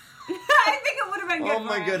been. I think it would have been good. Oh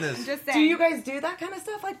my goodness! I'm just saying. Do you guys do that kind of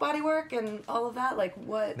stuff, like body work and all of that? Like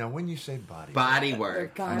what? Now, when you say body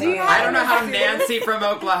work, I don't know how Nancy from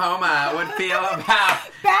Oklahoma would feel about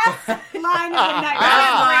best line of the night.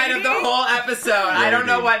 Best line of the whole episode. Brady. I don't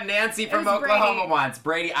know what Nancy from Oklahoma Brady. wants.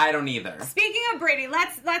 Brady, I don't either. Speaking of Brady,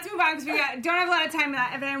 let's move on because we don't have a lot of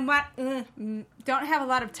time left. Don't have a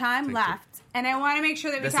lot of time left. And I want to make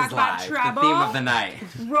sure that we talk about Treble. The theme of the night.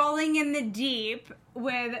 Rolling in the Deep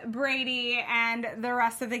with Brady and the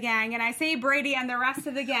rest of the gang. And I say Brady and the rest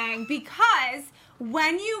of the gang because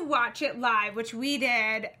when you watch it live, which we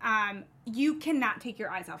did, you cannot take your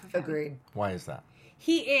eyes off of him. Agreed. Why is that?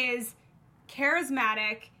 He is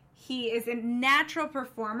charismatic. He is a natural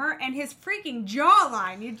performer. And his freaking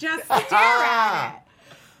jawline, you just stare at it.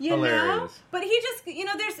 You Hilarious. know? But he just,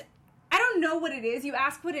 there's... I don't know what it is. You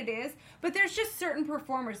ask what it is, but there's just certain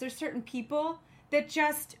performers. There's certain people that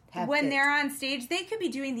just, when they're on stage, they could be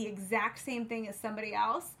doing the exact same thing as somebody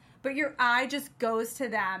else, but your eye just goes to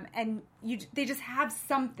them, and they just have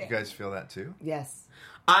something. You guys feel that too? Yes.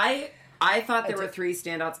 I thought there were three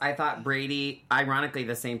standouts. I thought Brady, ironically,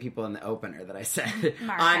 the same people in the opener that I said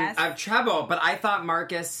on Treble, but I thought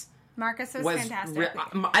Marcus was fantastic.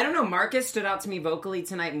 I don't know. Marcus stood out to me vocally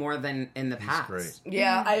tonight more than in the past. Great.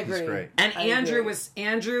 Yeah, I agree. He's great. And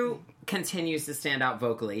Andrew continues to stand out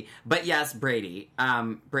vocally, but yes, Brady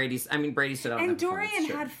stood out. And Dorian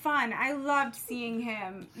had fun. I loved seeing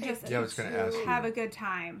him just I was going to ask have a good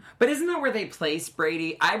time. But isn't that where they placed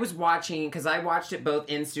Brady? I was watching because I watched it both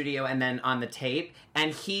in studio and then on the tape,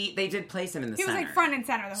 and they did place him in the center. He was like front and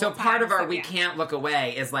center the whole so time. So part of our we can't look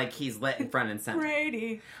away is like he's lit in front and center.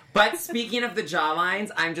 Brady. But speaking of the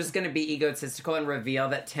jawlines, I'm just going to be egotistical and reveal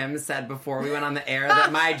that Tim said before we went on the air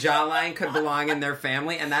that my jawline could belong in their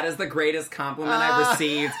family, and that is the greatest compliment I've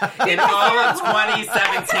received in all of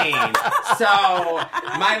 2017. So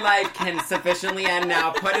my life can sufficiently end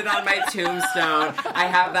now. Put it on my tombstone. I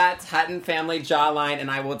have that Tutton family jawline,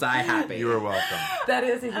 and I will die happy. You are welcome. That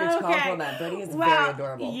is a huge compliment. Brady is very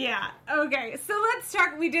adorable. Yeah. Okay. So let's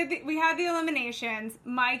talk. We had the eliminations.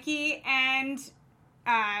 Mikey and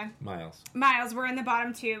Miles were in the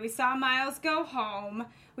bottom two. We saw Miles go home.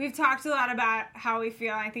 We've talked a lot about how we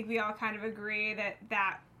feel. I think we all kind of agree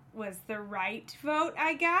that was the right vote,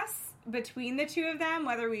 I guess, between the two of them,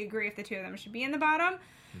 whether we agree if the two of them should be in the bottom.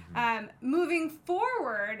 Mm-hmm. Moving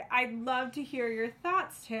forward, I'd love to hear your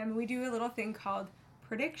thoughts, Tim. We do a little thing called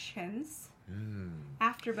predictions.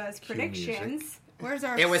 AfterBuzz predictions. Music. Where's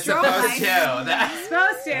our It was strobe supposed light? to.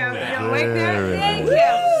 Supposed to. Yeah. Wait there. Thank you.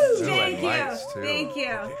 Ooh, Thank and you. lights, too. Thank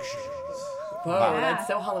you. Whoa, that's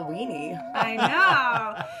so Halloween-y. I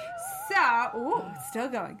know. So, ooh, still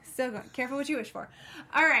going. Careful what you wish for.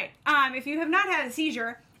 All right. If you have not had a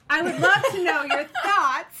seizure, I would love to know your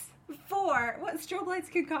thoughts for what strobe lights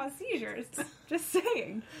could cause seizures. Just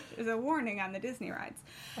saying. There's a warning on the Disney rides.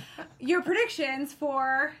 Your predictions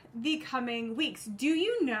for the coming weeks. Do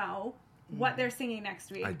you know what they're singing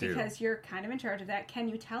next week? I do. Because you're kind of in charge of that. Can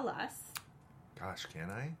you tell us? Gosh, can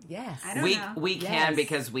I? Yes. I don't know. We can Yes.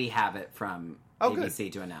 because we have it from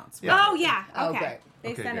ABC to announce. Yeah. Oh, yeah. Okay. Okay.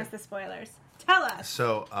 They Okay, sent good. us the spoilers. Tell us.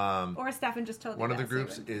 So, Or Stefan just told you. one of the that, so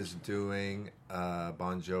groups you is doing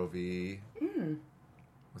Bon Jovi.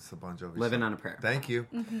 What's the Bon Jovi Living song? on a Prayer. Thank you.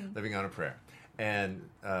 Living on a Prayer. And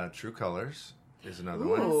True Colors is another Ooh.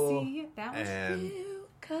 one. wouldn't. See, that was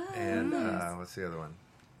And what's the other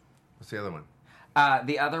one?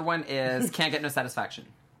 The other one is Can't Get No Satisfaction.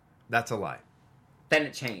 That's a lie. Then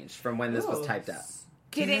it changed from when this was typed up.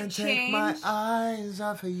 Did it Can't take change? my eyes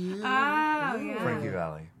off of you. Oh, yeah. Frankie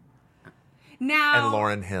Valli. Now, And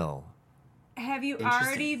Lauryn Hill. have you Interesting.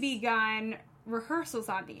 already begun rehearsals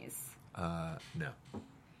on these? No.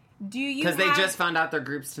 Do you? Because they have- just found out their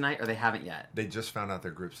groups tonight, or they haven't yet. They just found out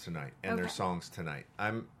their groups tonight and their Okay. songs tonight.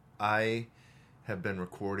 I have been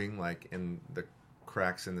recording like in the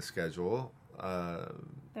cracks in the schedule.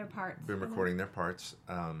 their parts. Been recording their parts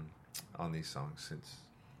on these songs since.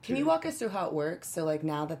 Can you walk us through how it works? So, like,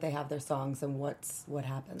 now that they have their songs and what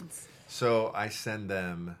happens? So I send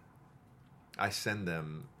them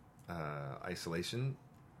isolation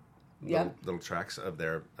little tracks of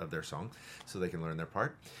their song so they can learn their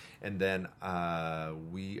part, and then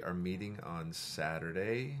we are meeting on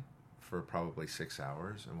Saturday for probably 6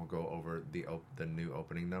 hours, and we'll go over the new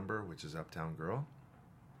opening number, which is Uptown Girl.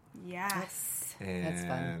 Yes. And That's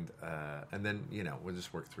fun. And then we'll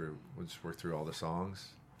just work through all the songs,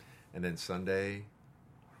 and then Sunday,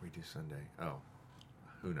 what do we do Sunday? Oh,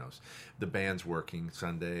 who knows? The band's working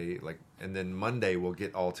Sunday, and then Monday we'll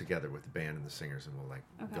get all together with the band and the singers, and we'll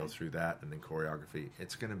go through that, and then choreography.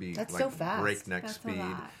 It's going to be That's like so fast. breakneck That's a speed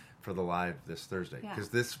lot. for the live this Thursday, Yeah.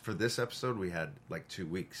 because for this episode we had like 2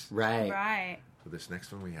 weeks. Right. Right. For this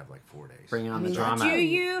next one we have like 4 days. Bring on the mean, drama. Do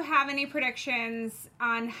you have any predictions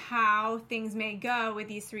on how things may go with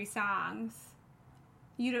these 3 songs?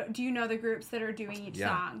 Do you know the groups that are doing each Yeah,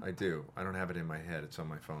 song? I do. I don't have it in my head. It's on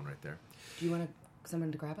my phone right there. Do you want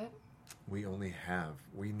someone to grab it? We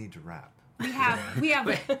need to rap. We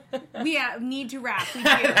need to wrap. We do.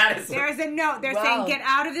 That is- There's a note. They're Wow. saying, get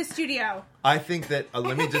out of the studio. I think that,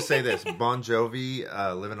 let me just say this. Bon Jovi,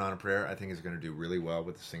 Living on a Prayer, I think is going to do really well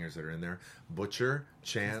with the singers that are in there. Butcher,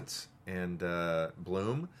 Chance, and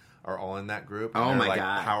Bloom are all in that group. Oh, They're my like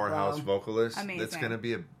God. powerhouse Wow. vocalists. Amazing. I think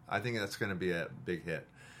that's going to be a big hit.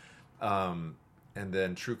 And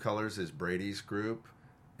then True Colors is Brady's group,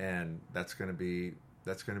 and that's going to be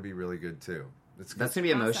really good too. That's going to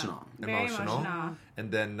be Awesome. emotional. Very emotional.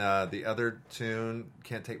 And then the other tune,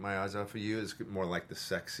 Can't Take My Eyes Off of You, is more like the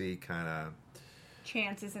sexy kind of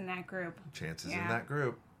Chances in that group. Chances Yeah. in that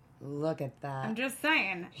group. Look at that. I'm just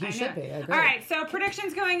saying. He I should know. be, I agree. All right, so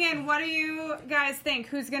predictions going in. What do you guys think?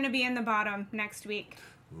 Who's going to be in the bottom next week?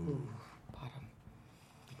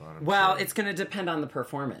 Bottom Well, two. it's going to depend on the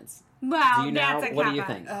performance. Well, Do you know? that's a What do you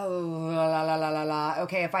cop-out. think? Oh, la la la la la.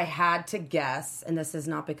 Okay, if I had to guess, and this is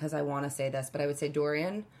not because I want to say this, but I would say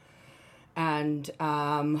Dorian, and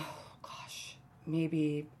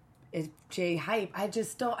maybe is Jay Hype. I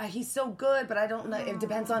just don't. He's so good, but I don't know. It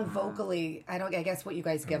depends on vocally. I guess what you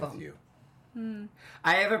guys give with him. you.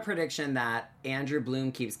 I have a prediction that Andrew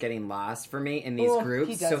Bloom keeps getting lost for me in these Oh, groups.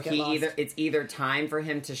 he does So get lost. it's either time for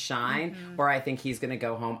him to shine or I think he's going to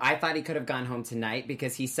go home. I thought he could have gone home tonight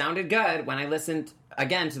because he sounded good when I listened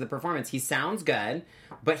again to the performance. He sounds good,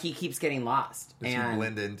 but he keeps getting lost. Does and he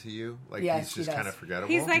blend into you? Like Yes, he's he just does. kind of forgettable?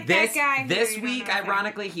 He's like This that guy. who this you don't week, know about.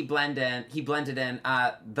 ironically, he blended in.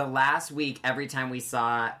 The last week, every time we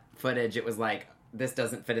saw footage, it was like, this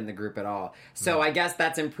doesn't fit in the group at all. So I guess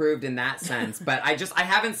that's improved in that sense. But I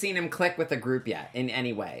haven't seen him click with the group yet in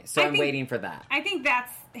any way. So I'm waiting for that. I think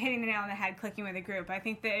that's hitting the nail on the head, clicking with a group. I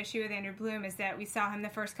think the issue with Andrew Bloom is that we saw him the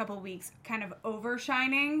first couple of weeks kind of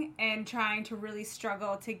overshining and trying to really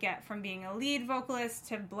struggle to get from being a lead vocalist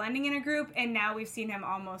to blending in a group. And now we've seen him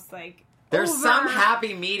almost like There's some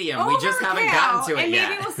happy medium. We just haven't overkill, gotten to it and yet.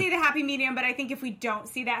 maybe we'll see the happy medium, but I think if we don't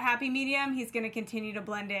see that happy medium, he's going to continue to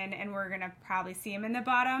blend in, and we're going to probably see him in the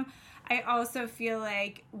bottom. I also feel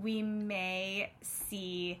like we may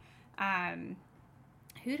see...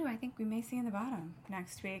 who do I think we may see in the bottom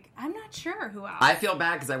next week? I'm not sure who else. I feel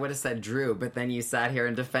bad because I would have said Drew, but then you sat here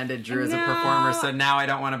and defended Drew as a No. performer, so now I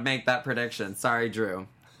don't want to make that prediction. Sorry, Drew.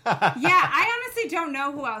 Yeah, I honestly don't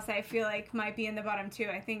know who else I feel like might be in the bottom, too.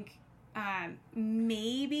 I think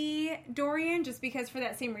maybe Dorian, just because for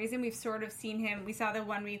that same reason we've sort of seen him. We saw the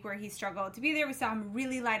 1 week where he struggled to be there. We saw him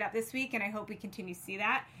really light up this week, and I hope we continue to see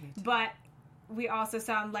that. But we also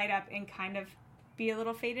saw him light up and kind of be a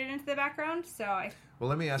little faded into the background. Well,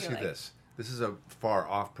 let me ask you this. This is a far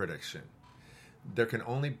off prediction. There can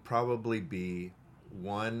only probably be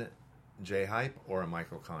one J-Hype or a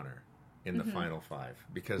Michael Connor in the final 5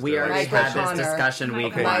 because we already had this discussion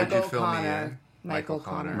week one. Michael Connor. Michael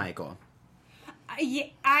Connor. Michael.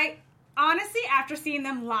 I honestly, after seeing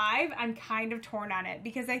them live, I'm kind of torn on it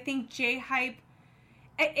because I think J-Hype,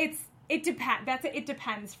 it depends. It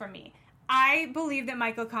depends for me. I believe that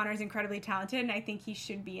Michael Connor is incredibly talented, and I think he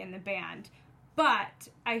should be in the band. But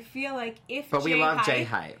I feel like if we love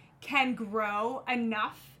J-Hype can grow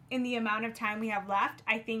enough in the amount of time we have left,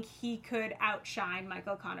 I think he could outshine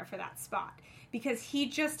Michael Connor for that spot. Because he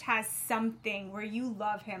just has something where you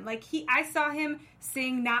love him. Like, I saw him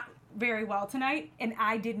sing not very well tonight, and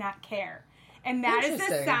I did not care. And that is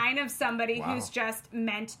the sign of somebody who's just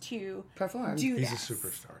meant to perform. Do He's this. a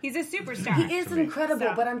superstar. He's a superstar. He is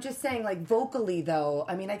incredible, but I'm just saying, like, vocally, though,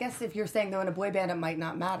 I mean, I guess if you're saying they're in a boy band, it might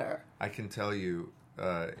not matter. I can tell you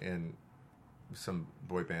in some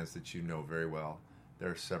boy bands that you know very well, there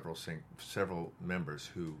are several members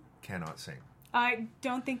who cannot sing. I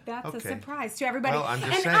don't think that's a surprise to everybody. Well, I'm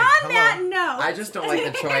just and saying. on that note, I just don't like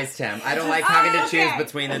the choice, Tim. I don't like having to choose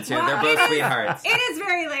between the two. Well, they're both sweethearts. It is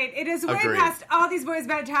very late. It is way Agreed. past all these boys'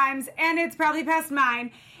 bedtimes, and it's probably past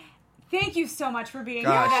mine. Thank you so much for being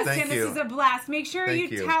here with us, thank Tim. you. This is a blast. Make sure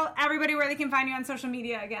Thank you you. tell everybody where they can find you on social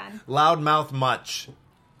media again. Loudmouth Much.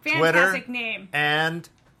 Fantastic Twitter name. and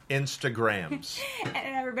Instagrams.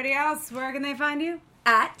 And everybody else, where can they find you?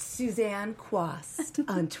 At Suzanne Quast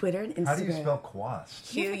on Twitter and Instagram. How do you spell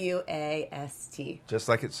Quast? Quast. Just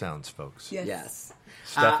like it sounds, folks. Yes.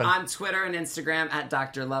 Stefan? On Twitter and Instagram at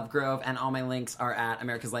Dr. Lovegrove, and all my links are at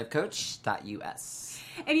americaslifecoach.us.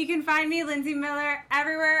 And you can find me, Lindsay Miller,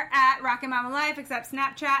 everywhere at Rockin' Mama Life, except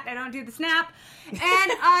Snapchat. I don't do the snap. And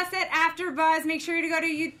us at AfterBuzz. Make sure you go to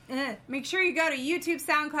YouTube,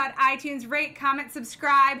 SoundCloud, iTunes. Rate, comment,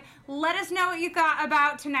 subscribe. Let us know what you thought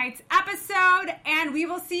about tonight's episode, and we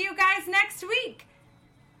will see you guys next week.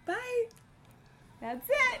 Bye. That's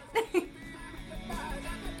it.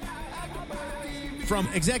 From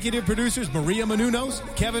executive producers Maria Menounos,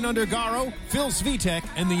 Kevin Undergaro, Phil Svitek,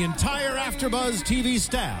 and the entire AfterBuzz TV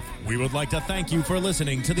staff, we would like to thank you for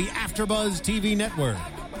listening to the AfterBuzz TV network.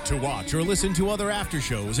 To watch or listen to other after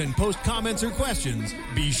shows and post comments or questions,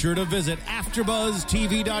 be sure to visit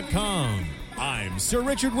AfterBuzzTV.com. I'm Sir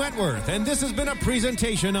Richard Wentworth, and this has been a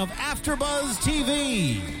presentation of AfterBuzz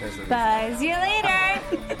TV. Buzz you later.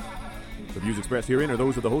 The views expressed herein are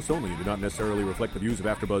those of the hosts only and do not necessarily reflect the views of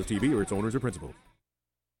AfterBuzz TV or its owners or principals.